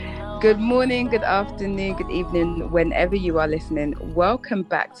Good morning, good afternoon, good evening, whenever you are listening. Welcome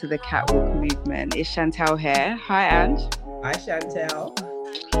back to the Catwalk Movement. It's Chantel here. Hi, Ange. Hi, Chantel.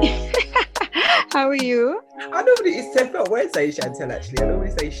 How are you? I normally, it's felt weird saying Chantel, actually. I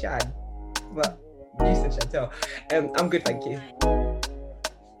normally say Shan, but you said Chantel. I'm good, thank you.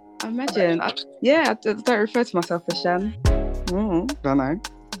 Imagine. I don't refer to myself as Shan. Don't know.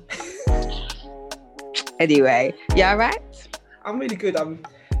 Anyway, yeah, right? I'm really good.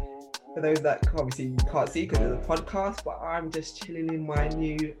 For those that can't see because there's a podcast, but I'm just chilling in my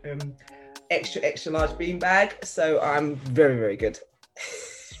new extra large beanbag. So I'm very, very good.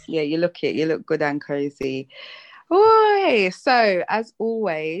 Yeah, you look good and cozy. Oi, so as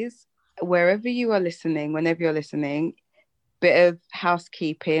always, wherever you are listening, whenever you're listening, bit of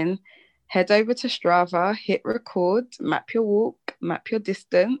housekeeping, head over to Strava, hit record, map your walk, map your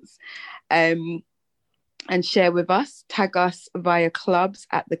distance, and share with us, tag us via clubs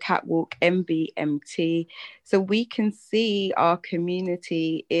at the Catwalk MBMT so we can see our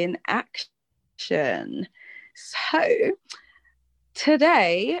community in action. So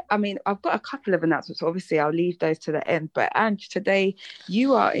today, I've got a couple of announcements. Obviously, I'll leave those to the end. But Ange, today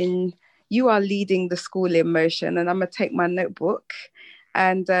you are leading the school in motion, and I'm gonna take my notebook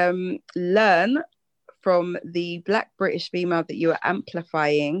and learn from the Black British female that you are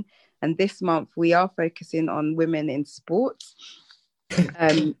amplifying. And this month we are focusing on women in sports.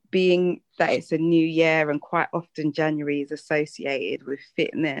 Being that it's a new year, and quite often January is associated with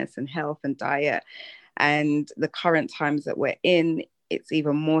fitness and health and diet. And the current times that we're in, it's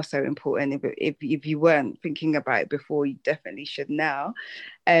even more so important. If you weren't thinking about it before, you definitely should now.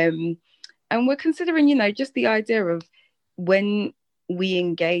 And we're considering, just the idea of when we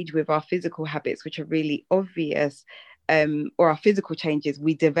engage with our physical habits, which are really obvious, or our physical changes,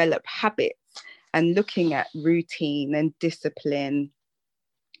 we develop habits, and looking at routine and discipline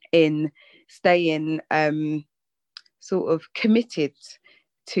in staying sort of committed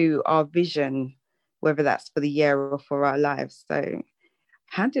to our vision, whether that's for the year or for our lives. So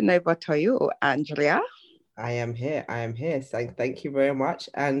handing over to you, Andrea. I am here. Thank you very much.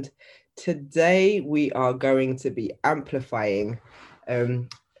 And today we are going to be amplifying OBE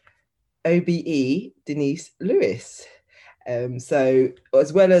Denise Lewis. So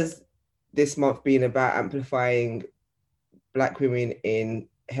as well as this month being about amplifying Black women in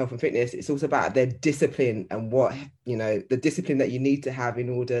health and fitness, it's also about their discipline and what, the discipline that you need to have in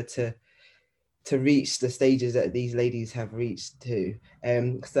order to reach the stages that these ladies have reached to.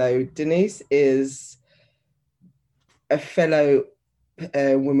 So Denise is a fellow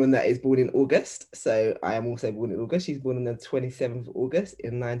woman that is born in August. So I am also born in August. She's born on the 27th of August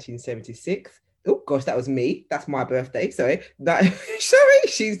in 1976. Oh gosh, that was me. That's my birthday. Sorry.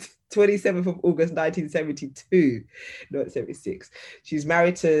 She's 27th of August 1972, not 76. She's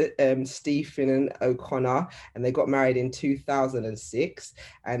married to Stephen O'Connor, and they got married in 2006,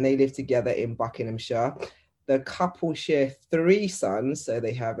 and they live together in Buckinghamshire. The couple share 3 sons, so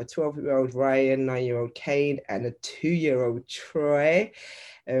they have a 12-year-old Ryan, 9-year-old Kane, and a 2-year-old Troy.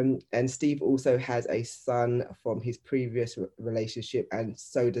 And Steve also has a son from his previous relationship, and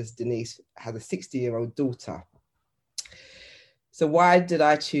so does Denise, has a 60-year-old daughter. So why did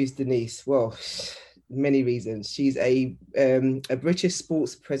I choose Denise? Well, many reasons. She's a British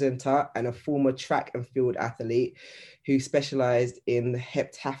sports presenter and a former track and field athlete who specialised in the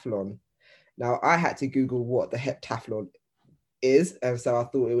heptathlon. Now, I had to Google what the heptathlon is, and so I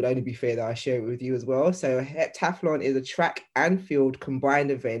thought it would only be fair that I share it with you as well. So a heptathlon is a track and field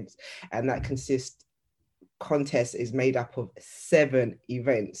combined event, and that contest is made up of 7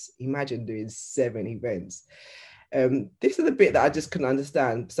 events. Imagine doing 7 events. This is the bit that I just couldn't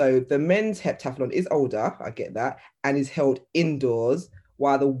understand. So the men's heptathlon is older, I get that, and is held indoors,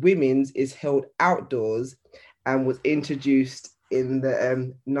 while the women's is held outdoors and was introduced in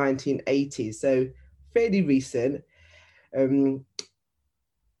the 1980s. So fairly recent. And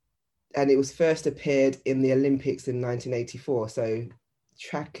it was first appeared in the Olympics in 1984. So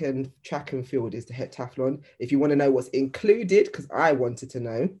track and field is the heptathlon. If you want to know what's included, because I wanted to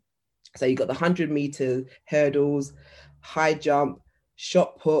know. So you got the 100 meters hurdles, high jump,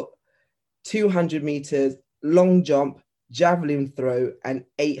 shot put, 200 meters, long jump, javelin throw, and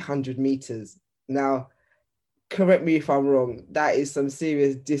 800 meters. Now, correct me if I'm wrong, that is some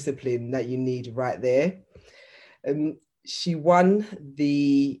serious discipline that you need right there. She won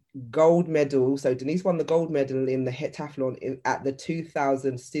the gold medal. So Denise won the gold medal in the heptathlon at the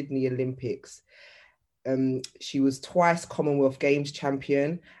 2000 Sydney Olympics. She was twice Commonwealth Games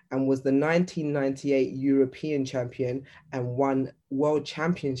champion and was the 1998 European champion and won World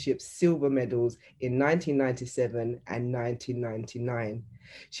Championship silver medals in 1997 and 1999.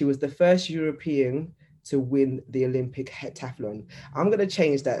 She was the first European to win the Olympic heptathlon. I'm going to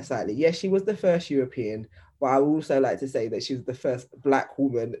change that slightly. Yes, she was the first European, but I would also like to say that she was the first Black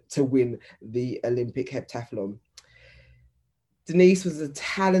woman to win the Olympic heptathlon. Denise was a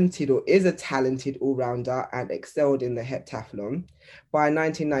talented or is a talented all-rounder and excelled in the heptathlon. By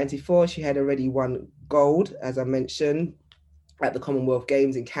 1994, she had already won gold, as I mentioned, at the Commonwealth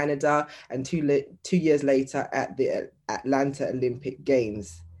Games in Canada, and 2 years later at the Atlanta Olympic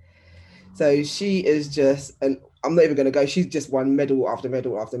Games. So she is just, and I'm not even going to go, she's just won medal after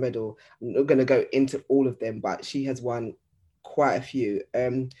medal after medal. I'm not going to go into all of them, but she has won quite a few.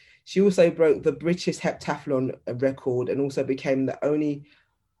 She also broke the British heptathlon record and also became the only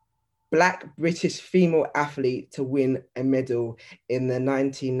Black British female athlete to win a medal in the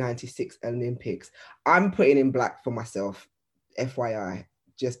 1996 Olympics. I'm putting in black for myself, FYI,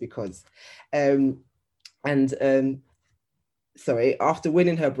 just because. Sorry, after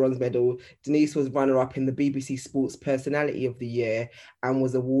winning her bronze medal, Denise was runner-up in the BBC Sports Personality of the Year and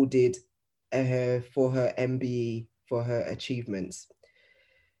was awarded for her MBE for her achievements.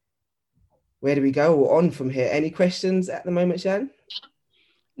 Where do we go on from here? Any questions at the moment, Shan?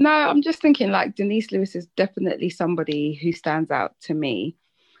 No, I'm just thinking like Denise Lewis is definitely somebody who stands out to me.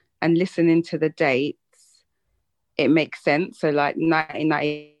 And listening to the dates, it makes sense. So like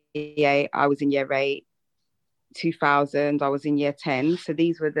 1998, I was in year 8. 2000, I was in year 10. So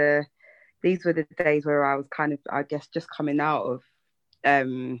these were the days where I was kind of, I guess, just coming out of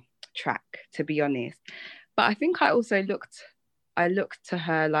track, to be honest. But I think I looked to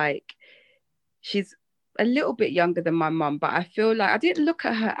her like she's a little bit younger than my mum, but I feel like I didn't look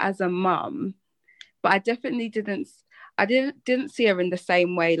at her as a mum, but I definitely didn't see her in the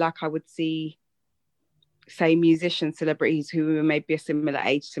same way like I would see, say, musician celebrities who were maybe a similar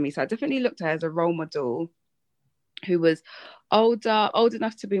age to me. So I definitely looked at her as a role model who was old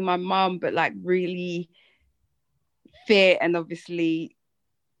enough to be my mum, but like really fit and obviously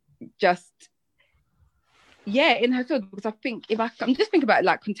just in her field. Because I think I'm just thinking about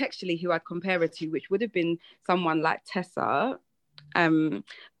like contextually who I'd compare her to, which would have been someone like Tessa.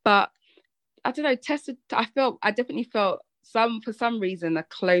 But I don't know, Tessa, I definitely felt for some reason a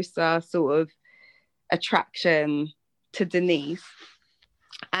closer sort of attraction to Denise.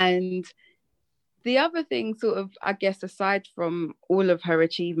 And the other thing, sort of, I guess, aside from all of her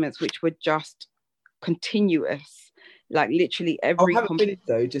achievements, which were just continuous, like literally every. I haven't finished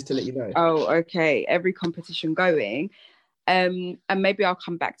though, just to let you know. Oh, okay. Every competition going, and maybe I'll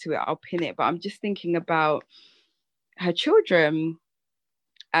come back to it. I'll pin it, but I'm just thinking about her children,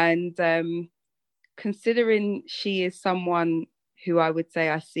 and considering she is someone who I would say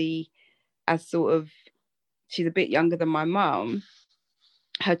I see as sort of, she's a bit younger than my mum.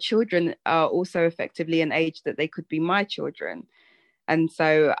 Her children are also effectively an age that they could be my children. And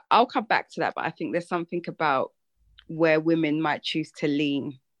so I'll come back to that. But I think there's something about where women might choose to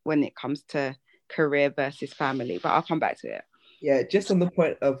lean when it comes to career versus family. But I'll come back to it. Yeah, just on the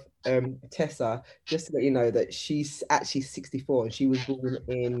point of Tessa, just to let you know that she's actually 64 and she was born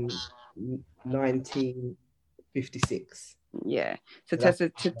in 1956. Yeah. So So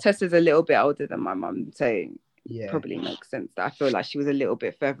Tessa's a little bit older than my mum. So it yeah. probably makes sense that I feel like she was a little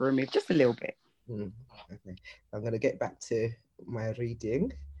bit further removed, just a little bit. Okay. I'm going to get back to my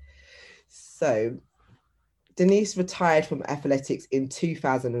reading. So Denise retired from athletics in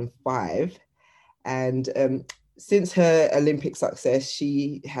 2005, and since her Olympic success,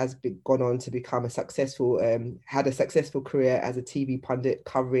 she has gone on to become had a successful career as a TV pundit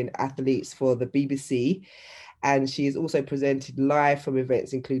covering athletes for the BBC. And she is also presented live from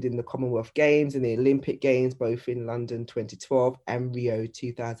events including the Commonwealth Games and the Olympic Games, both in London 2012 and Rio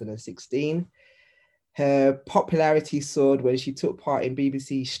 2016. Her popularity soared when she took part in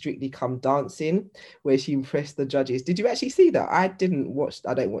BBC Strictly Come Dancing, where she impressed the judges. Did you actually see that? I don't watch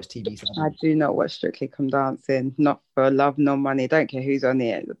TV. So I do not watch Strictly Come Dancing, not for love nor money. Don't care who's on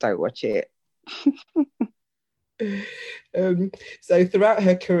it, don't watch it. So throughout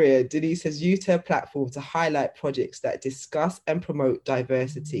her career, Denise has used her platform to highlight projects that discuss and promote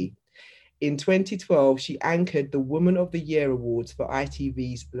diversity. In 2012, she anchored the Woman of the Year Awards for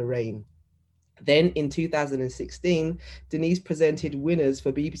ITV's Lorraine. Then in 2016, Denise presented winners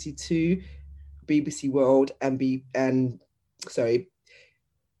for BBC Two, BBC World,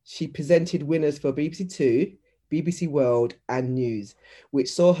 she presented winners for BBC Two, BBC World, and News,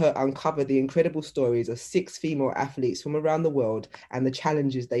 which saw her uncover the incredible stories of 6 female athletes from around the world and the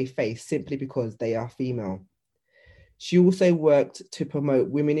challenges they face simply because they are female. She also worked to promote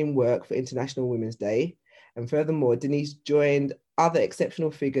women in work for International Women's Day. And furthermore, Denise joined other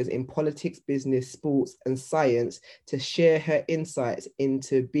exceptional figures in politics, business, sports, and science to share her insights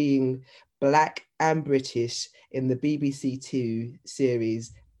into being Black and British in the BBC Two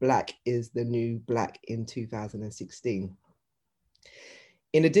series Black is the New Black in 2016.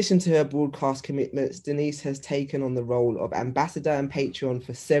 In addition to her broadcast commitments, Denise has taken on the role of ambassador and patron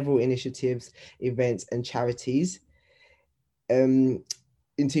for several initiatives, events, and charities. In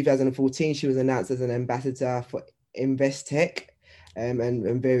 2014, she was announced as an ambassador for Investec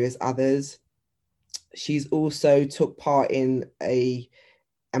and various others. She's also took part in a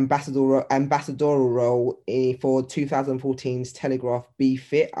ambassadorial role for 2014's Telegraph Be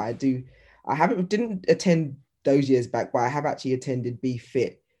Fit. Didn't attend those years back, but I have actually attended Be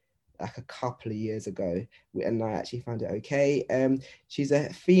Fit like a couple of years ago, and I actually found it okay. She's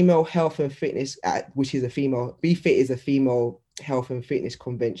a female health and fitness, which is a female. Be Fit is a female health and fitness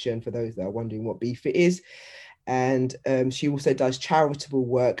convention for those that are wondering what Be Fit is. And she also does charitable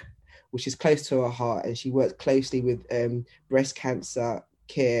work, which is close to her heart, and she works closely with breast cancer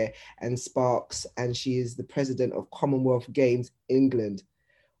care and Sparks, and she is the president of Commonwealth Games England.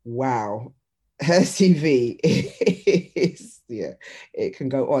 Wow. Her CV is, yeah, it can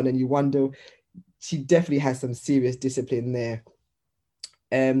go on, and you wonder, she definitely has some serious discipline there.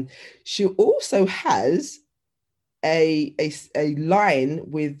 She also has a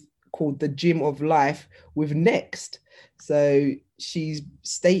line called the Gym of Life with Next. So she's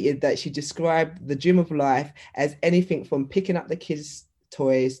stated that she described the Gym of Life as anything from picking up the kids'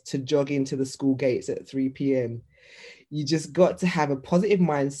 toys to jogging to the school gates at 3 p.m. You just got to have a positive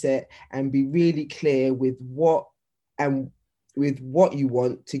mindset and be really clear with what you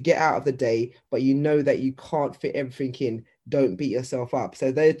want to get out of the day, but you know that you can't fit everything in. Don't beat yourself up.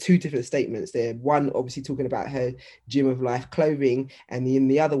 So there are two different statements there. One obviously talking about her Gym of Life clothing, and in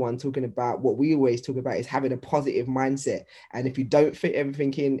the other one talking about what we always talk about is having a positive mindset. And if you don't fit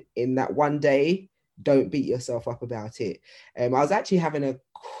everything in that one day, don't beat yourself up about it. I was actually having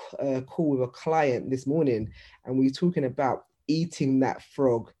a call with a client this morning, and we were talking about eating that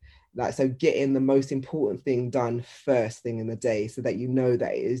frog. Like, so getting the most important thing done first thing in the day so that you know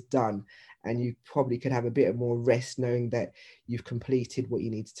that it is done, and you probably could have a bit of more rest knowing that you've completed what you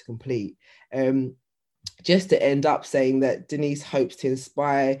needed to complete. Just to end up saying that Denise hopes to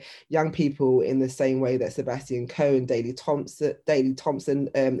inspire young people in the same way that Sebastian Coe and Daley Thompson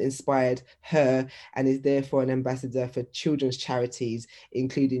inspired her, and is therefore an ambassador for children's charities,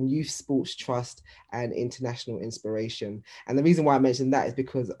 including Youth Sports Trust and International Inspiration. And the reason why I mentioned that is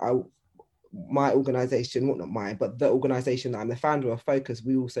because my organization, well, not mine, but the organization that I'm the founder of, F.O.C.U.S,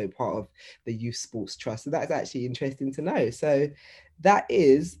 we also part of the Youth Sports Trust. So that's actually interesting to know. So that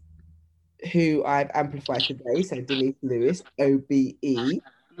is who I've amplified today. So Denise Lewis, OBE.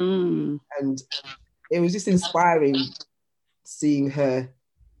 And it was just inspiring seeing her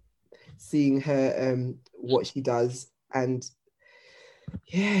what she does. And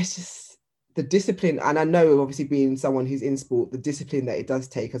yeah, it's just the discipline. And I know, obviously, being someone who's in sport, the discipline that it does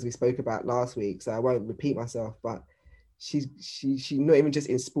take, as we spoke about last week. So I won't repeat myself, but she's not even just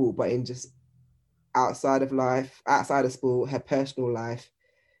in sport, but in just outside of life, outside of sport, her personal life.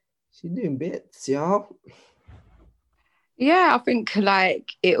 She's doing bits, y'all. Yeah, I think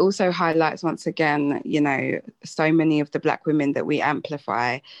like it also highlights once again, so many of the Black women that we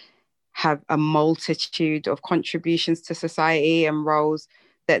amplify have a multitude of contributions to society and roles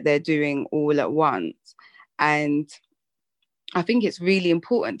that they're doing all at once. And I think it's really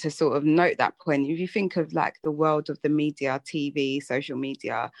important to sort of note that point. If you think of like the world of the media, TV, social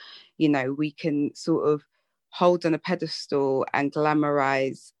media, we can sort of hold on a pedestal and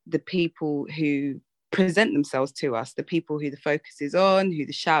glamorize the people who present themselves to us, the people who the focus is on, who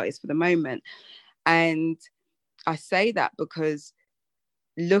the shout is for the moment. And I say that because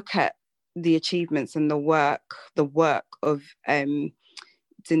look at the achievements and the work of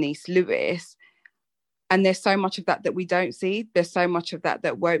Denise Lewis. And there's so much of that we don't see. There's so much of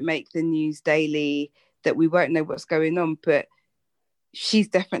that won't make the news daily, that we won't know what's going on. But she's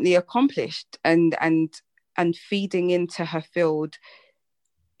definitely accomplished and feeding into her field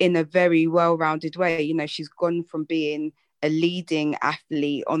in a very well-rounded way. She's gone from being a leading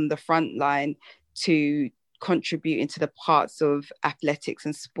athlete on the front line to contributing to the parts of athletics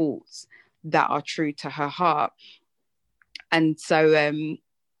and sports that are true to her heart. And so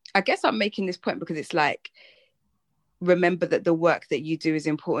I guess I'm making this point because it's like, remember that the work that you do is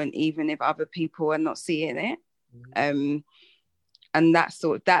important, even if other people are not seeing it. And that's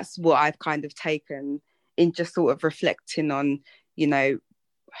what I've kind of taken in just sort of reflecting on, you know,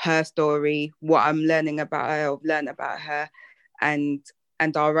 her story, what I'm learning about her, or learn about her, and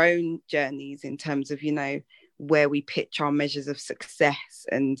our own journeys in terms of, you know, where we pitch our measures of success,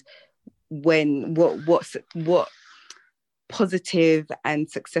 and what positive and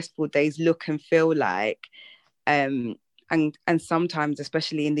successful days look and feel like. And sometimes,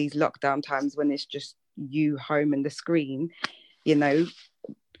 especially in these lockdown times when it's just you home and the screen, you know,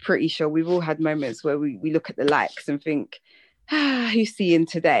 pretty sure we've all had moments where we look at the likes and think, who's seeing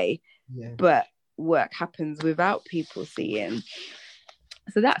today? Yeah. But work happens without people seeing.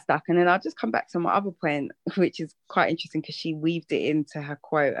 So that's stuck. And then I'll just come back to my other point, which is quite interesting because she weaved it into her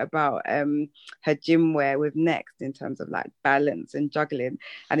quote about her gym wear with Next in terms of like balance and juggling.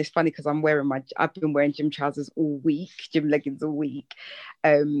 And it's funny because I've been wearing gym trousers all week, gym leggings all week.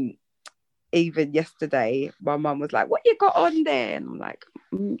 Even yesterday, my mum was like, "What you got on there?" And I'm like,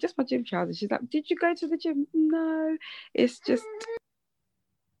 "Just my gym trousers." She's like, "Did you go to the gym?" No, it's just.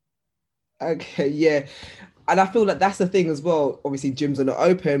 Okay, yeah. And I feel like that's the thing as well. Obviously, gyms are not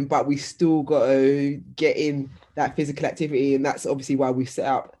open, but we still got to get in that physical activity. And that's obviously why we set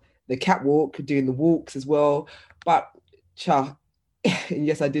up the catwalk, doing the walks as well. But, Cha, and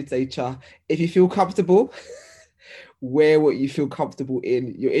yes, I did say Cha, if you feel comfortable, wear what you feel comfortable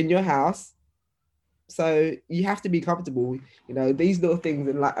in. You're in your house. So you have to be comfortable. You know, these little things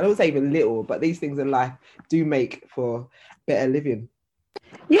in life, I don't say even little, but these things in life do make for better living.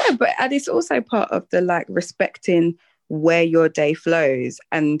 Yeah, but and it's also part of the like respecting where your day flows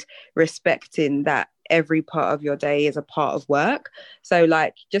and respecting that every part of your day is a part of work. So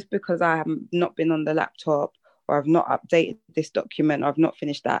like just because I have not been on the laptop or I've not updated this document or I've not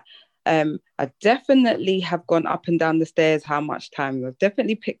finished that, I definitely have gone up and down the stairs how much times. I've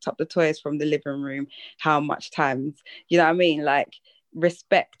definitely picked up the toys from the living room how much times. You know what I mean? Like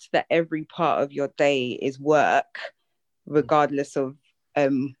respect that every part of your day is work, regardless of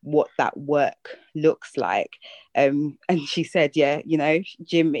what that work looks like. And she said, yeah, you know,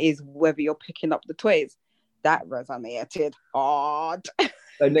 gym is whether you're picking up the toys. That resonated hard.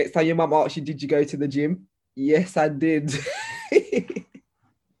 So next time your mum asks you, did you go to the gym? Yes, I did.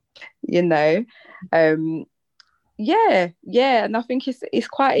 You know, um, yeah, and I think it's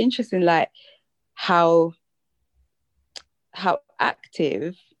quite interesting, like how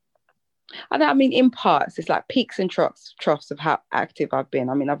active. I mean, in parts, it's like peaks and troughs of how active I've been.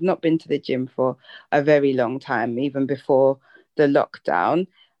 I mean, I've not been to the gym for a very long time, even before the lockdown.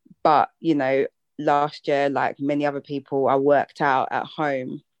 But, you know, last year, like many other people, I worked out at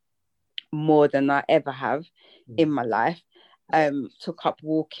home more than I ever have in my life. Took up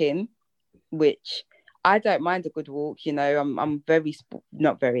walking, which I don't mind a good walk. You know, I'm very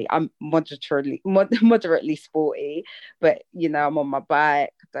not very. I'm moderately sporty, but you know, I'm on my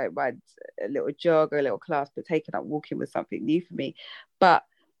bike. Don't mind a little jog or a little class, but taking up walking was something new for me. But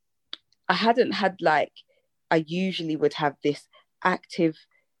I hadn't had like I usually would have this active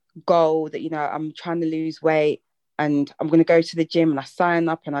goal that, you know, I'm trying to lose weight and I'm going to go to the gym and I sign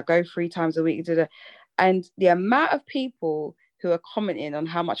up and I go 3 times a week. And the amount of people who are commenting on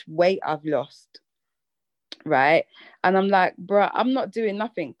how much weight I've lost, right? And I'm like, bro, I'm not doing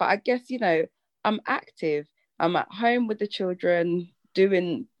nothing. But I guess, you know, I'm active. I'm at home with the children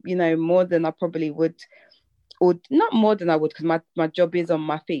doing, you know, more than I probably would, or not more than I would because my job is on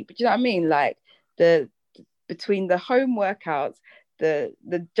my feet. But you know what I mean? Like the between the home workouts, the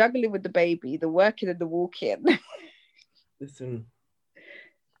juggling with the baby, the working and the walking. Listen,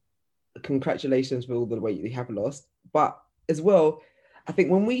 congratulations for all the weight you have lost. But as well, I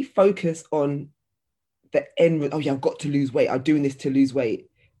think when we focus on the end, oh yeah, I've got to lose weight, I'm doing this to lose weight,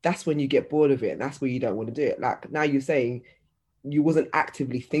 that's when you get bored of it. And that's where you don't want to do it. Like now you're saying you wasn't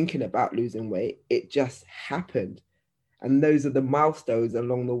actively thinking about losing weight, it just happened. And those are the milestones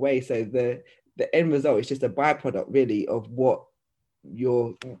along the way. So the end result is just a byproduct really of what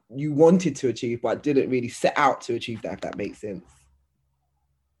you wanted to achieve but didn't really set out to achieve that, if that makes sense.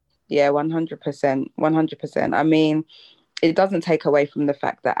 Yeah, 100%. 100%. I mean, it doesn't take away from the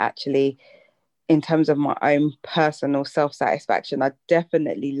fact that actually, in terms of my own personal self satisfaction, I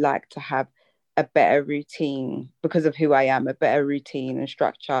definitely like to have a better routine because of who I am, a better routine and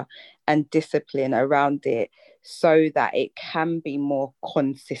structure and discipline around it so that it can be more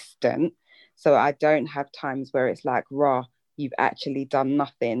consistent. So I don't have times where it's like, raw, you've actually done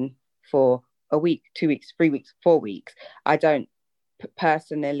nothing for a week, 2 weeks, 3 weeks, 4 weeks. I don't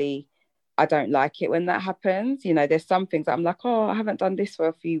personally, I don't like it when that happens. You know, there's some things that I'm like, oh, I haven't done this for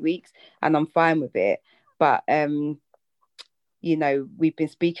a few weeks and I'm fine with it. But you know, we've been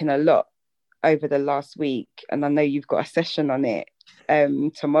speaking a lot over the last week, and I know you've got a session on it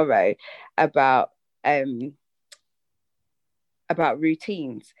tomorrow about um,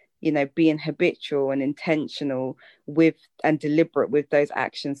 routines, being habitual and intentional with and deliberate with those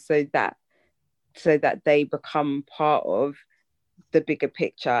actions, so that they become part of the bigger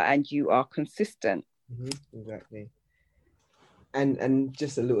picture and you are consistent. Exactly. And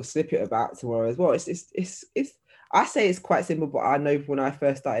just a little snippet about tomorrow as well. It's I say it's quite simple, but I know when I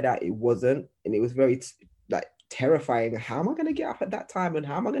first started out, it wasn't, and it was very like terrifying. How am I going to get up at that time, and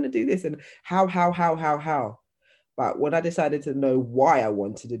how am I going to do this, and how? But when I decided to know why I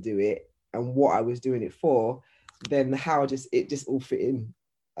wanted to do it and what I was doing it for, then how it just all fit in,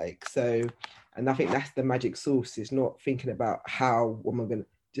 like so. And I think that's the magic sauce. It's not thinking about how am I going to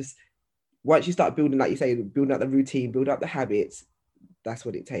just once you start building, like you say, building up the routine, build up the habits, that's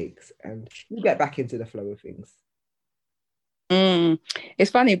what it takes. And you get back into the flow of things. It's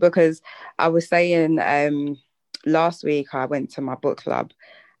funny because I was saying last week I went to my book club,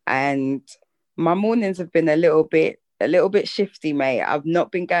 and my mornings have been a little bit shifty, mate. I've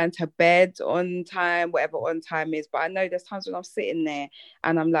not been going to bed on time, whatever on time is, but I know there's times when I'm sitting there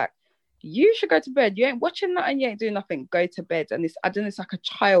and I'm like, you should go to bed. You ain't watching that and you ain't doing nothing. Go to bed. And I don't know, it's like a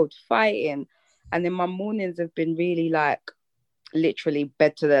child fighting. And then my mornings have been really like literally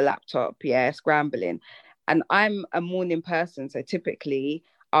bed to the laptop, yeah, scrambling. And I'm a morning person, so typically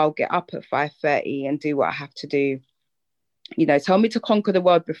I'll get up at 5:30 and do what I have to do. Tell me to conquer the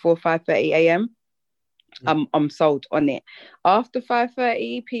world before 5:30 a.m. I'm sold on it. After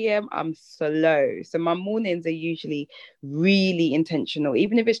 5:30 p.m., I'm slow. So my mornings are usually really intentional,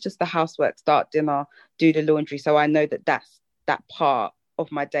 even if it's just the housework, start dinner, do the laundry. So I know that that's that part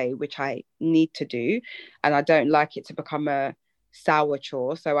of my day which I need to do, and I don't like it to become a sour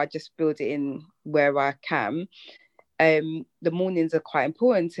chore. So I just build it in where I can. The mornings are quite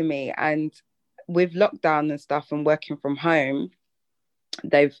important to me, and with lockdown and stuff and working from home,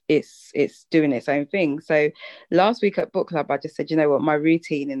 it's doing its own thing. So last week at book club, I just said, you know what, my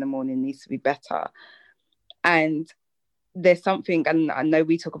routine in the morning needs to be better. And there's something, and I know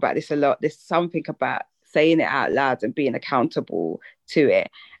we talk about this a lot, there's something about saying it out loud and being accountable to it.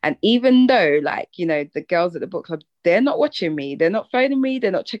 And even though, like, the girls at the book club, they're not watching me, they're not phoning me,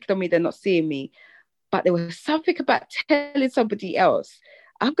 they're not checking on me, they're not seeing me, but there was something about telling somebody else,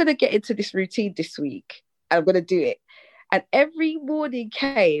 I'm going to get into this routine this week, I'm going to do it. And every morning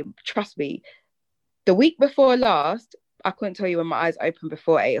came, trust me, the week before last, I couldn't tell you when my eyes opened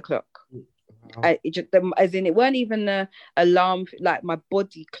before 8 o'clock. Wow. As in, it weren't even a alarm, like my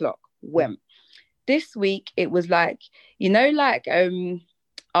body clock went. This week, it was like, like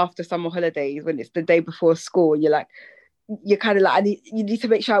after summer holidays, when it's the day before school, you're kind of like, you need to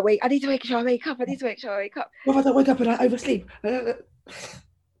make sure I need to make sure I wake up. I need to make sure I wake up. What if I don't wake up and I oversleep?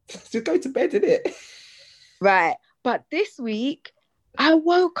 Just go to bed, innit? Right. But this week, I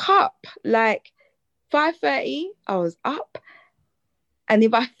woke up like 5:30. I was up. And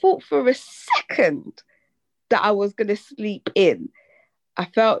if I thought for a second that I was gonna sleep in, I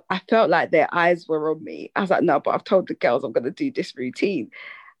felt like their eyes were on me. I was like, no, but I've told the girls I'm gonna do this routine.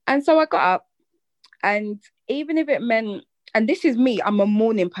 And so I got up, and even if it meant, and this is me, I'm a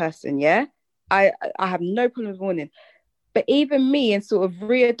morning person, yeah. I have no problem with morning. But even me and sort of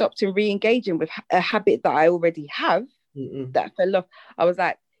readopting, re-engaging with a habit that I already have that I fell off, I was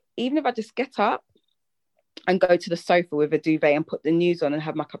like, even if I just get up and go to the sofa with a duvet and put the news on and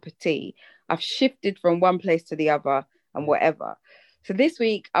have my cup of tea, I've shifted from one place to the other and whatever. So this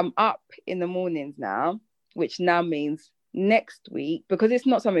week I'm up in the mornings now, which now means next week, because it's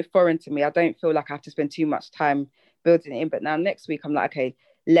not something foreign to me, I don't feel like I have to spend too much time building it in. But now next week I'm like, okay,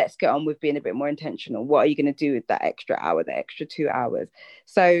 let's get on with being a bit more intentional. What are you going to do with that extra hour, the extra 2 hours?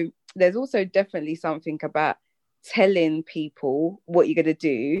 So there's also definitely something about telling people what you're going to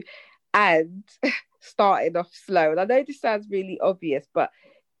do and starting off slow. And I know this sounds really obvious, but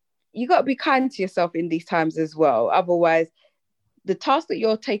you got to be kind to yourself in these times as well. Otherwise, the task that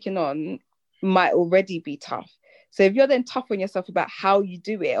you're taking on might already be tough. So if you're then tough on yourself about how you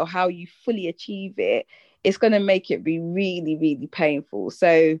do it or how you fully achieve it, it's going to make it be really, really painful.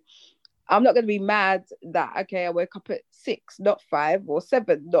 So I'm not going to be mad that, okay, I woke up at 6, not 5, or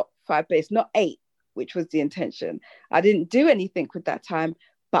 7, not 5, but it's not 8, which was the intention. I didn't do anything with that time,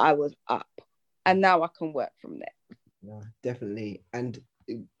 but I was up. And now I can work from there. Yeah, definitely. And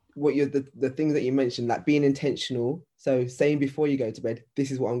what you're the things that you mentioned, like being intentional. So saying before you go to bed,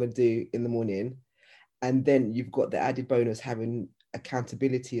 this is what I'm going to do in the morning. And then you've got the added bonus having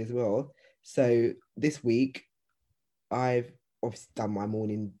accountability as well. So this week, I've obviously done my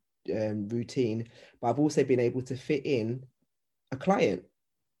morning routine, but I've also been able to fit in a client.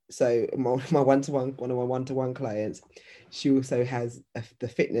 So my one-to-one, one of my one-to-one clients, she also has the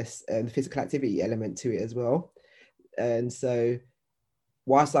fitness and the physical activity element to it as well. And so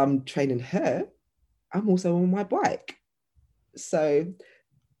whilst I'm training her, I'm also on my bike. So,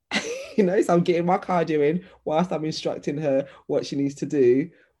 so I'm getting my cardio in whilst I'm instructing her what she needs to do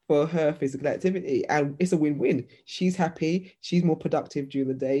for her physical activity. And it's a win-win. She's happy, she's more productive during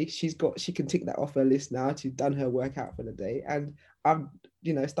the day. She can tick that off her list now. She's done her workout for the day. And I'm,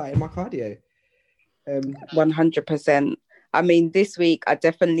 starting my cardio. 100%. I mean, this week I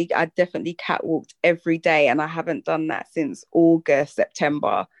definitely catwalked every day, and I haven't done that since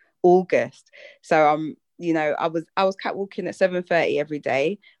September. So I was catwalking at 7:30 every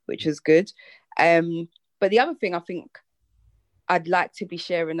day, which was good. But the other thing I think I'd like to be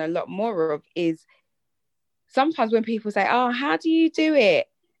sharing a lot more of is sometimes when people say, "Oh, how do you do it?"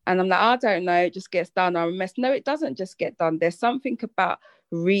 And I'm like, "I don't know, it just gets done." I'm a mess. No, it doesn't just get done. There's something about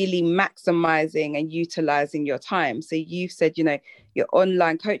really maximizing and utilizing your time. So you've said, you're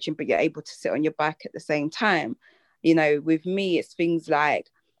online coaching, but you're able to sit on your bike at the same time. With me, it's things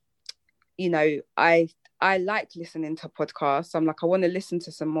like, I like listening to podcasts. I'm like, I want to listen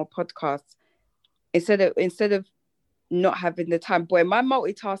to some more podcasts instead of not having the time. Boy, my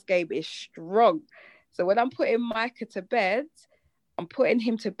multitask game is strong. So when I'm putting Micah to bed, I'm putting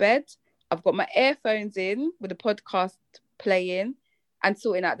him to bed. I've got my earphones in with the podcast playing and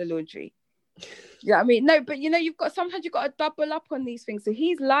sorting out the laundry. You know what I mean? No, but sometimes you've got to double up on these things. So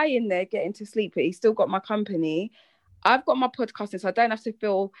he's lying there getting to sleep, but he's still got my company. I've got my podcasting, so I don't have to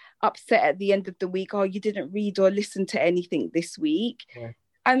feel upset at the end of the week. Oh, you didn't read or listen to anything this week. Yeah.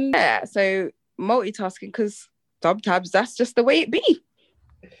 And so multitasking, because sometimes that's just the way it be.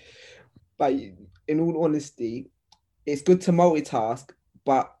 But in all honesty, it's good to multitask,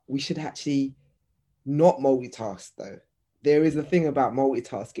 but we should actually not multitask though. There is a thing about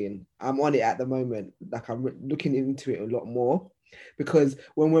multitasking. I'm on it at the moment. Like I'm looking into it a lot more, because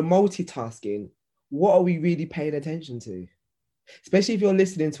when we're multitasking, what are we really paying attention to? Especially if you're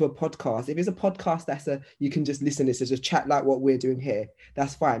listening to a podcast. If it's a podcast you can just listen, it's just a chat like what we're doing here,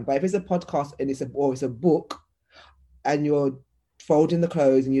 that's fine. But if it's a podcast and it's a book and you're folding the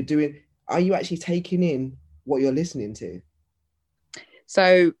clothes and are you actually taking in what you're listening to?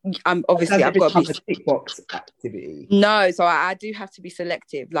 So obviously I've got a tick box activity. No, so I do have to be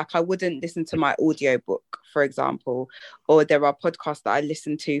selective. Like I wouldn't listen to my audiobook, for example, or there are podcasts that I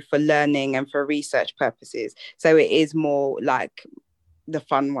listen to for learning and for research purposes. So it is more like the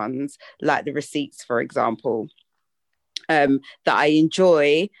fun ones, like the receipts, for example, that I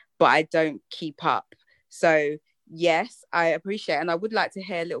enjoy, but I don't keep up. So yes, I appreciate, and I would like to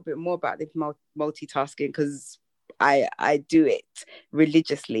hear a little bit more about this multitasking, because I do it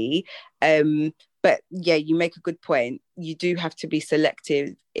religiously. But yeah, you make a good point. You do have to be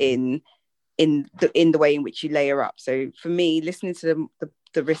selective in the way in which you layer up. So for me, listening to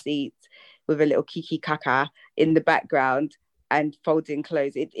the receipts with a little kiki kaka in the background and folding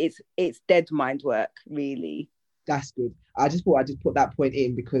clothes, it's dead mind work, really. That's good. I just thought I'd just put that point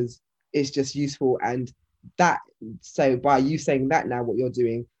in because it's just useful, and so by you saying that now what you're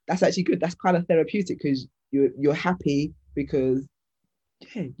doing, that's actually good. That's kind of therapeutic because you're happy because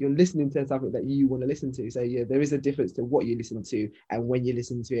you're listening to something that you want to listen to. So yeah, there is a difference to what you listen to and when you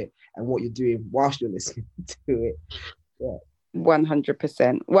listen to it and what you're doing whilst you're listening to it. Yeah.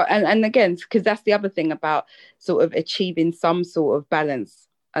 100%. Well, and again, because that's the other thing about sort of achieving some sort of balance.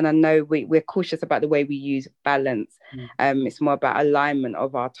 And I know we're cautious about the way we use balance. It's more about alignment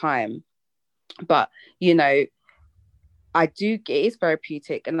of our time. But it is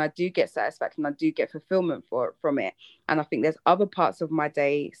therapeutic, and I do get satisfaction, I do get fulfillment from it. And I think there's other parts of my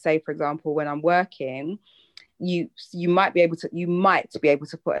day, say for example when I'm working, you might be able to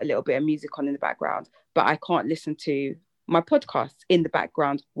put a little bit of music on in the background, but I can't listen to my podcast in the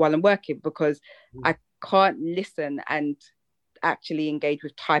background while I'm working because I can't listen and actually engage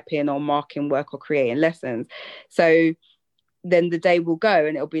with typing or marking work or creating lessons. So then the day will go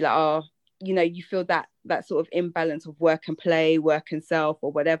and it'll be like, you feel that sort of imbalance of work and play, work and self,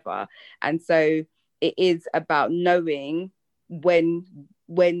 or whatever. And so it is about knowing when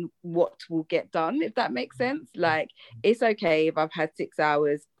what will get done, if that makes sense. Like it's okay if I've had 6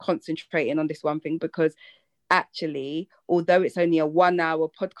 hours concentrating on this one thing, because actually, although it's only a 1 hour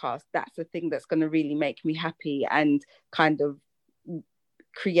podcast, that's the thing that's going to really make me happy and kind of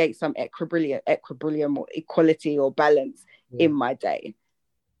create some equilibrium or equality or balance in my day.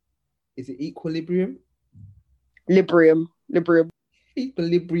 Is it equilibrium?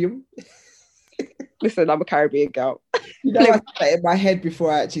 Equilibrium. Listen, I'm a Caribbean girl. I said that in my head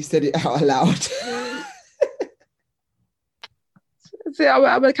before I actually said it out loud. So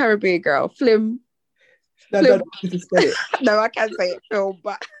I'm a Caribbean girl. Flim. No, Flim. don't need to spell No, I can't say it, film,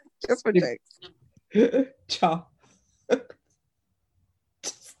 but just for jokes. it. Cha.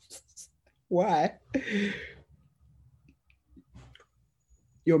 Why?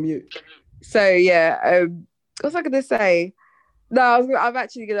 You're mute. So yeah, what was I gonna say? No, I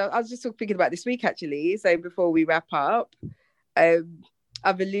was just thinking about this week actually. So before we wrap up, um,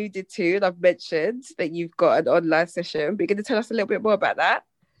 I've alluded to and I've mentioned that you've got an online session. But you're going to tell us a little bit more about that.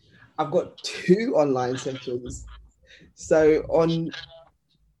 I've got 2 online sessions. So on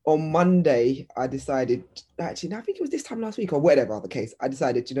Monday, I decided, actually, I think it was this time last week or whatever the case, I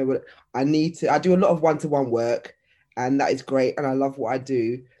decided, you know what, I do a lot of one-to-one work, and that is great. And I love what I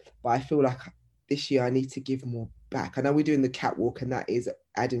do, but I feel like this year I need to give more back. I know we're doing the catwalk and that is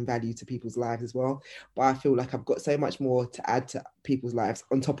adding value to people's lives as well. But I feel like I've got so much more to add to people's lives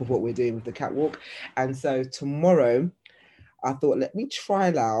on top of what we're doing with the catwalk. And so tomorrow, I thought, let me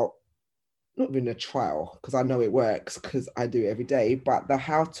trial out, not even a trial because I know it works because I do it every day, but the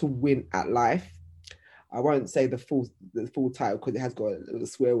how to win at life. I won't say the full title because it has got a little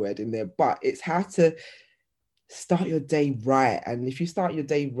swear word in there, but it's how to start your day right. And if you start your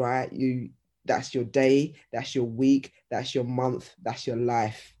day right, that's your day, that's your week, that's your month, that's your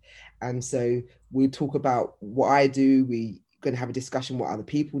life. And so we talk about what I do. We're going to have a discussion what other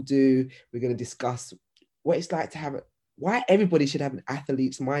people do. We're going to discuss what it's like to have why everybody should have an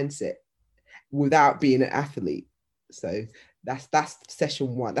athlete's mindset without being an athlete. So that's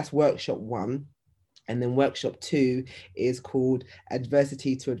session 1. That's workshop 1. And then workshop 2 is called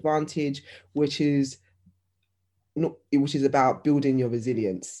Adversity to Advantage, which is about building your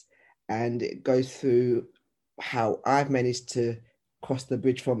resilience. And it goes through how I've managed to cross the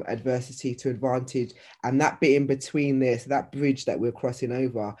bridge from adversity to advantage. And that bit in between there, so that bridge that we're crossing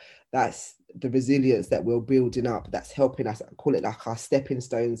over, that's the resilience that we're building up, that's helping us, I call it like our stepping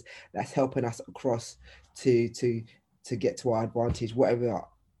stones, that's helping us across to get to our advantage, whatever our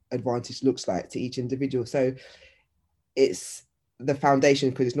advantage looks like to each individual. So it's the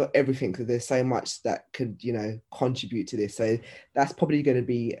foundation, because it's not everything, because there's so much that could, contribute to this. So that's probably going to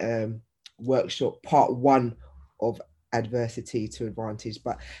be workshop part 1 of adversity to advantage.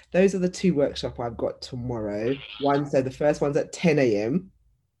 But those are the 2 workshops I've got tomorrow. So the first one's at 10 a.m.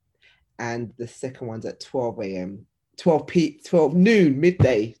 and the second one's at 12 a.m. 12 noon,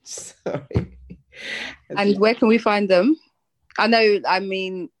 midday. Sorry. And where can we find them? I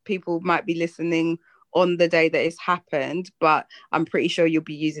mean, people might be listening on the day that it's happened, but I'm pretty sure you'll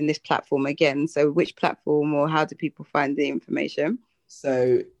be using this platform again. So which platform, or how do people find the information?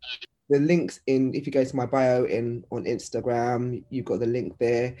 So the links if you go to my bio on Instagram, you've got the link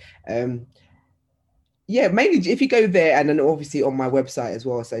there. Yeah, mainly if you go there, and then obviously on my website as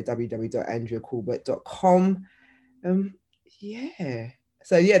well, so www.andreacoolbert.com. Yeah.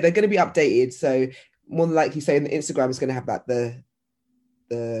 So yeah, they're going to be updated. So more than likely, say, Instagram is going to have that the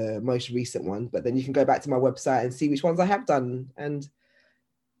most recent one, but then you can go back to my website and see which ones I have done and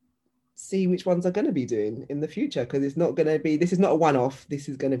see which ones I'm going to be doing in the future, because this is not a one-off. This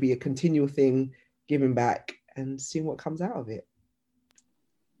is going to be a continual thing, giving back and seeing what comes out of it.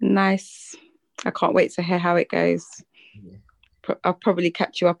 Nice. I can't wait to hear how it goes. Yeah. I'll probably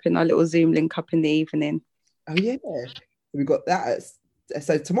catch you up in our little Zoom link up in the evening. Oh yeah, we got that.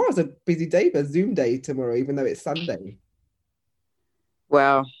 So tomorrow's a busy day, but Zoom day tomorrow, even though it's Sunday.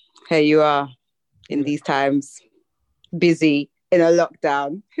 Well, here you are in these times, busy in a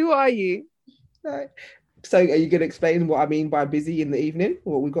lockdown. Who are you? No. So are you going to explain what I mean by busy in the evening?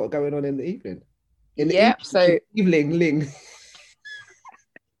 What we've got going on in the evening? Evening.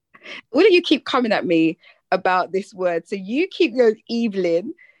 All of you keep coming at me about this word. So you keep going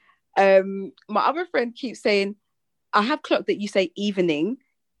evening. My other friend keeps saying, I have clocked that you say evening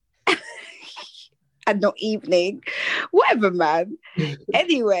and not evening. Whatever, man.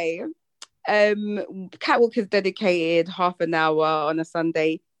 Anyway, Catwalk has dedicated half an hour on a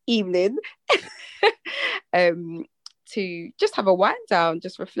Sunday evening to just have a wind down,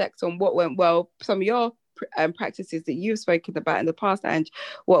 just reflect on what went well, some of your practices that you've spoken about in the past, and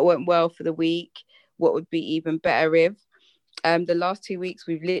what went well for the week, what would be even better if. The last 2 weeks,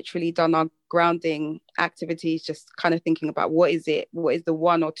 we've literally done our grounding activities, just kind of thinking about what is the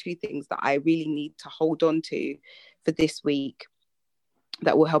 1 or 2 things that I really need to hold on to for this week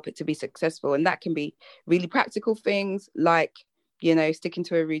that will help it to be successful. And that can be really practical things like, sticking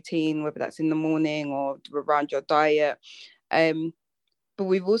to a routine, whether that's in the morning or around your diet. But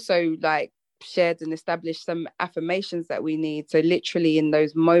we've also shared and established some affirmations that we need. So literally in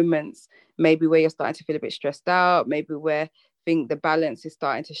those moments, maybe where you're starting to feel a bit stressed out, maybe where think the balance is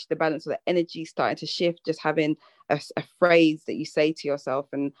the balance of the energy is starting to shift. Just having a phrase that you say to yourself.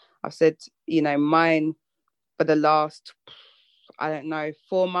 And I've said, mine for the last, I don't know,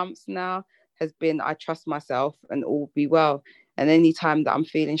 4 months now has been, I trust myself and all will be well. And anytime that I'm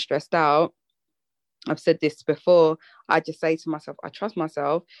feeling stressed out, I've said this before, I just say to myself, I trust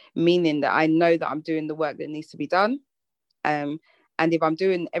myself, meaning that I know that I'm doing the work that needs to be done. And if I'm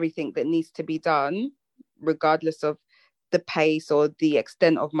doing everything that needs to be done, regardless of the pace or the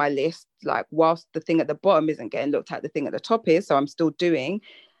extent of my list, like whilst the thing at the bottom isn't getting looked at, the thing at the top is, so I'm still doing.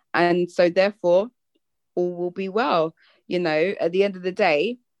 And so therefore, all will be well. At the end of the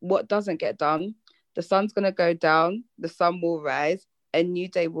day, what doesn't get done, the sun's going to go down, the sun will rise, a new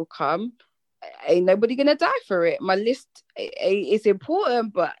day will come. Ain't nobody going to die for it. My list is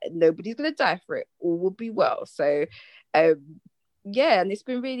important, but nobody's going to die for it. All will be well. So, yeah, and it's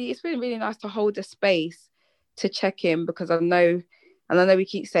been really nice to hold a space to check in, because I know we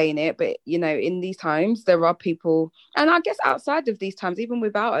keep saying it, but in these times there are people, and I guess outside of these times, even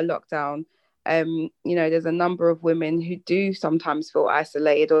without a lockdown, there's a number of women who do sometimes feel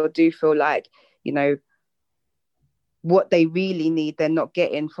isolated, or do feel like, what they really need they're not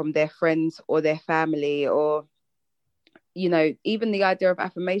getting from their friends or their family, or even the idea of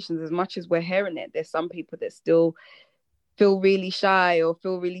affirmations. As much as we're hearing it, there's some people that still feel really shy or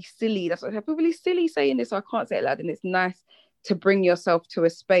feel really silly. That's what I feel really silly saying this, so I can't say it loud. And it's nice to bring yourself to a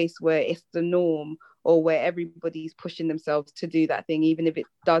space where it's the norm, or where everybody's pushing themselves to do that thing, even if it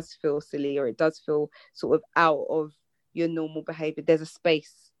does feel silly or it does feel sort of out of your normal behavior. There's a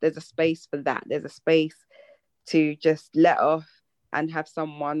space for that. There's a space to just let off and have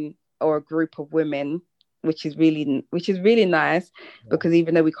someone or a group of women, which is really nice. Because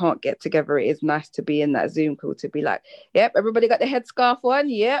even though we can't get together, it is nice to be in that Zoom call, to be like, yep, everybody got the headscarf on,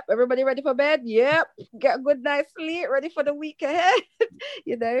 yep, everybody ready for bed, yep, get a good night's sleep, ready for the week ahead.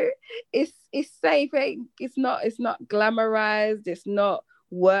 It's safe. It's not glamorized, it's not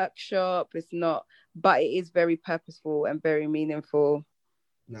workshop, it's not, but it is very purposeful and very meaningful.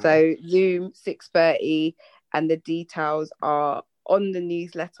 Nice. So Zoom 6:30, and the details are on the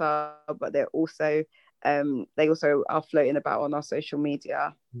newsletter, but they also are floating about on our social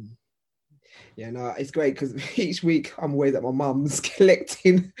media. Yeah, no, it's great, because each week I'm always at my mum's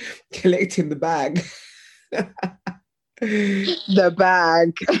collecting the bag. The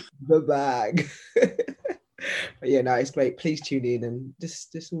bag. But yeah, no, it's great. Please tune in and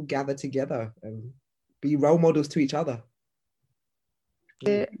just all gather together and be role models to each other.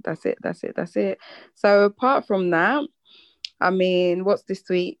 That's it. So apart from that, I mean, what's this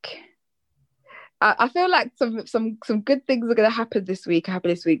week? I feel like some good things are going to happen this week,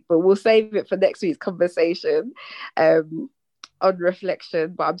 but we'll save it for next week's conversation on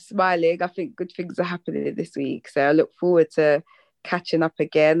reflection. But I'm smiling. I think good things are happening this week. So I look forward to catching up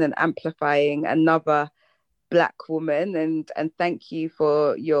again and amplifying another Black woman. And thank you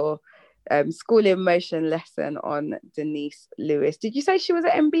for your School in Motion lesson on Denise Lewis. Did you say she was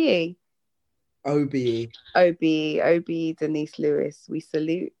at MBE? OBE, Denise Lewis. We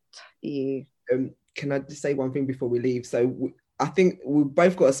salute you. Can I just say one thing before we leave? So I think we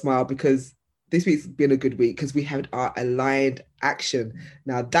both got a smile, because this week's been a good week, because we had our aligned action.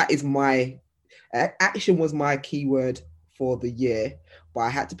 Now that is action was my keyword for the year, but I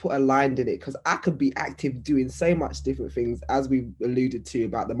had to put aligned in it, because I could be active doing so much different things, as we alluded to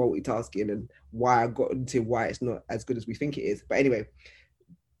about the multitasking and why I got into why it's not as good as we think it is. But anyway,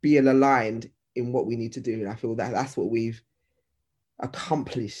 being aligned in what we need to do, and I feel that that's what we've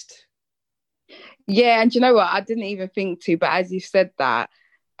accomplished. Yeah, and you know what? I didn't even think to, but as you said that,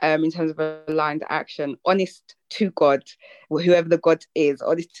 in terms of aligned action, honest to God, whoever the God is,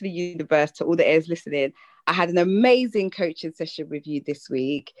 honest to the universe, to all the ears listening, I had an amazing coaching session with you this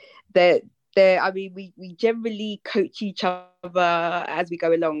week. I mean, we generally coach each other as we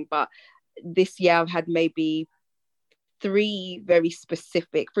go along, but this year I've had maybe three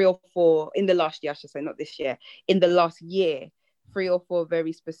or four in the last year, I should say, not this year, in the last year, 3 or 4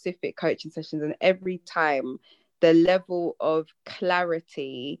 very specific coaching sessions, and every time the level of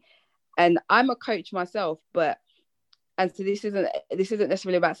clarity, and I'm a coach myself, and so this isn't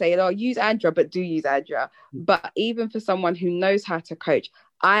necessarily about saying, oh, use Andrea, but do use Andrea. But even for someone who knows how to coach,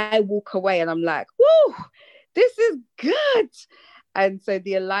 I walk away and I'm like, whoa, this is good. And so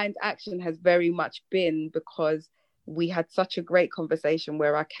the aligned action has very much been because we had such a great conversation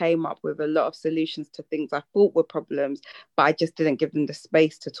where I came up with a lot of solutions to things I thought were problems, but I just didn't give them the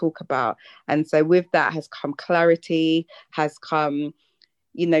space to talk about. And so with that has come clarity, has come,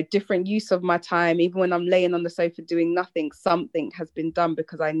 different use of my time. Even when I'm laying on the sofa doing nothing, something has been done,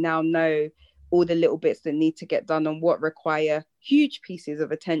 because I now know all the little bits that need to get done and what require huge pieces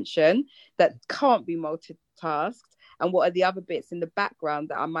of attention that can't be multitasked, and what are the other bits in the background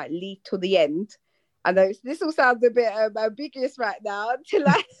that I might leave till the end. I know this all sounds a bit ambiguous right now until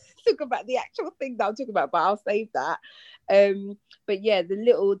I talk about the actual thing that I'm talking about, but I'll save that. But yeah, the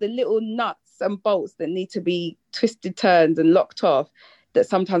little nuts and bolts that need to be twisted, turned and locked off that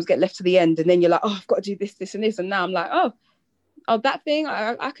sometimes get left to the end, and then you're like, oh, I've got to do this and this, and now I'm like, oh, that thing,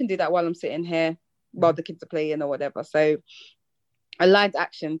 I can do that while I'm sitting here while the kids are playing or whatever. So aligned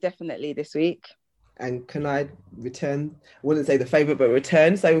action definitely this week. And can I return? I wouldn't say the favorite, but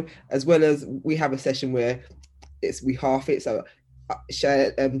return. So as well as we have a session where we half it. So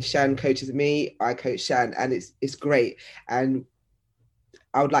Shan coaches me, I coach Shan, and it's great. And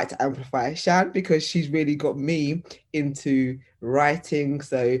I would like to amplify Shan because she's really got me into writing.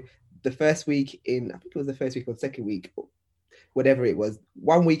 So the first week I think it was the first week or second week, whatever it was,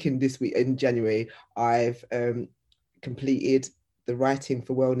 1 week in this week in January, I've completed the Writing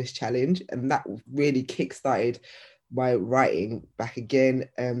for Wellness Challenge, and that really kickstarted my writing back again.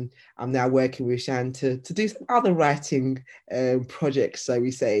 I'm now working with Shan to do some other writing projects, so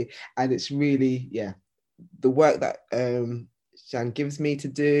we say, and it's really, the work that Shan gives me to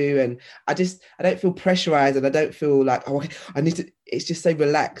do, and I don't feel pressurized, and I don't feel like, oh, I need to, it's just so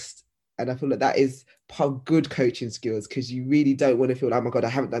relaxed. And I feel like that is part of good coaching skills, because you really don't want to feel like, oh my God, I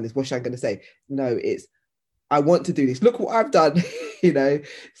haven't done this. What's Shan going to say? No, it's, I want to do this. Look what I've done,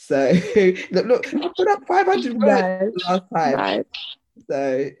 So look, I put up 500 words last time. Right.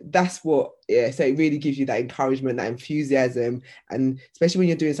 So that's what, so it really gives you that encouragement, that enthusiasm, and especially when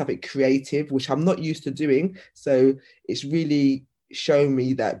you're doing something creative, which I'm not used to doing. So it's really shown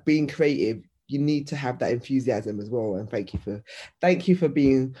me that being creative, you need to have that enthusiasm as well. And thank you for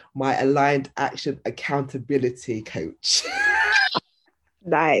being my aligned action accountability coach.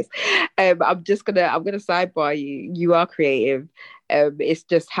 Nice. I'm gonna sidebar you. You are creative. It's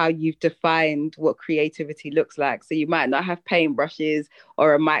just how you've defined what creativity looks like. So you might not have paintbrushes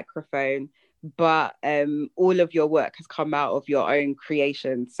or a microphone, but all of your work has come out of your own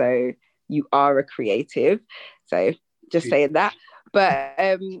creation. So you are a creative. So just saying that. But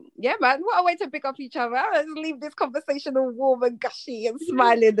yeah, man, what a way to pick up each other. Let's leave this conversation all warm and gushy and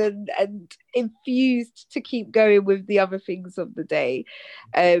smiling and infused to keep going with the other things of the day.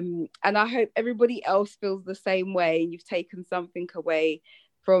 And I hope everybody else feels the same way. You've taken something away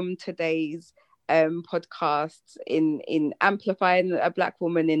from today's podcasts in amplifying a Black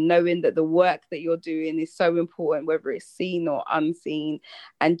woman, in knowing that the work that you're doing is so important, whether it's seen or unseen,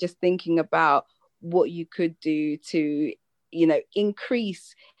 and just thinking about what you could do to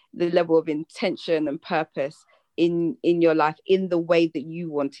increase the level of intention and purpose in your life in the way that you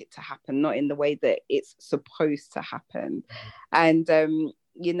want it to happen, not in the way that it's supposed to happen. And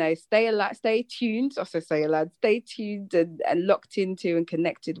stay tuned and locked into and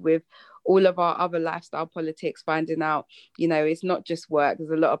connected with all of our other lifestyle politics, finding out it's not just work, there's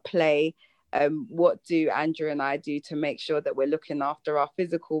a lot of play. What do Andrew and I do to make sure that we're looking after our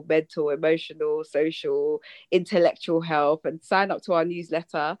physical, mental, emotional, social, intellectual health? And sign up to our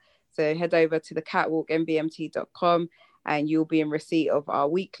newsletter. So head over to thecatwalkmbmt.com and you'll be in receipt of our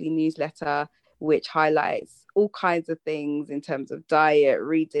weekly newsletter, which highlights all kinds of things in terms of diet,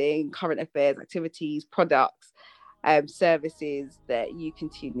 reading, current affairs, activities, products, services that you can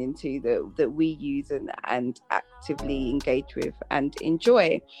tune into that we use and actively engage with and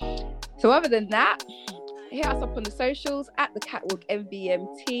enjoy. So other than that, hit us up on the socials at the Catwalk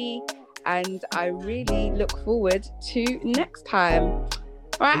MVMT, and I really look forward to next time. All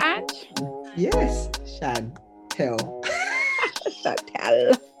right, Ange? Yes, Shan. Tell.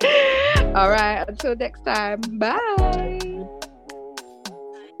 All right, until next time. Bye.